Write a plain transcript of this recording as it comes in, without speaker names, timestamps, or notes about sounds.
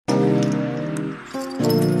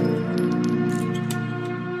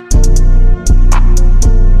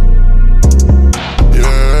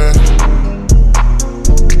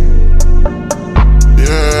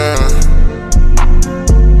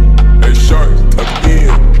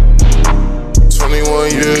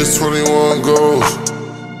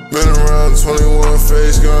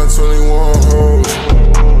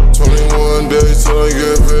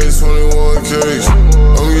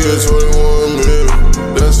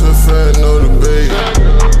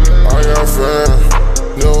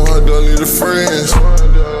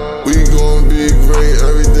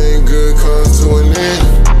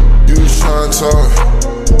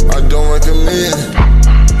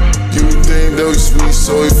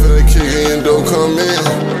so we finna kick it and don't come in.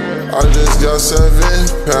 I just got 7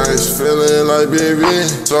 packs, feeling like baby.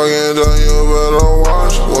 Talking on you, but don't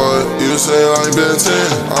watch what you say like Ben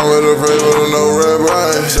 10. I'm with a brave with no red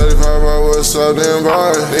right. 75 what's up, then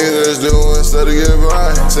buy. Niggas just do instead of get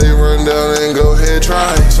by. Say run down and go ahead,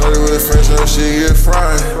 try. Shorty with friends, so she get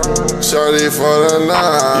fried. Shorty for the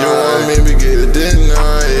night. You want me to get it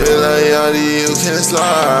denied. Feel like Yachty, you can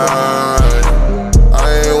slide. I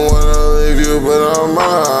ain't wanna leave you, but I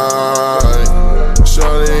might.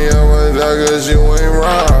 Shorty, I'ma die cause you ain't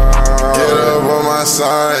right. Get up on my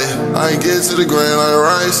side. I get to the grain like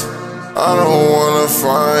rice. I don't wanna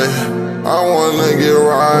fight, I wanna get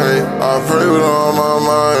right. I pray with all my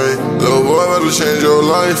might. Little boy, better change your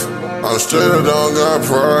life. I'm straight up, don't got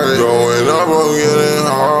pride. Going up, I'm getting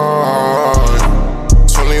high.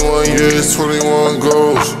 21 years, 21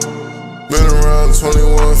 goals. Been around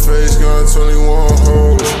 21 face, got 21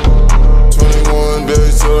 hoes. 21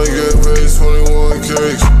 days till I get paid, 21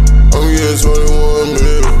 cakes. I'm getting 21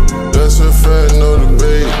 mil. That's a fact, no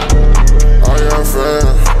debate. I got fam.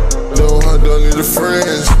 No, I don't need the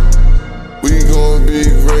friends. We gon' be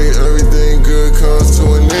great, everything good comes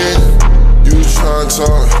to an end. You try to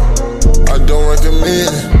talk, I don't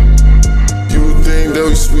recommend. You think that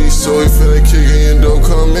we sweet, so we finna kick it and don't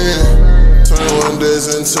come in. 21 days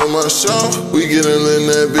into my show, we gettin' in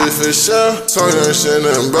that bitch for sure. Talking that shit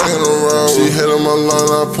and backing around. She hit on my line,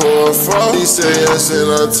 I pull her phone. She say yes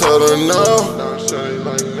and I tell her no.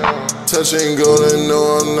 Touch and go, then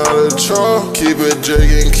know I'm not a troll. Keep it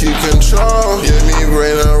Jake and keep control. Give me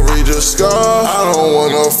brain, I read your scar. I don't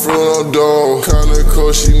want no fruit, no dough. Kinda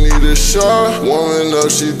cold, she need a shot. Warming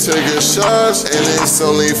up, she taking shots. And it's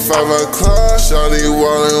only 5 o'clock. Shawty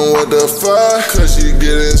wildin' what the fuck? Cause she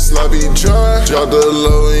getting sloppy drunk. Drop the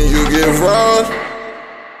low and you get robbed.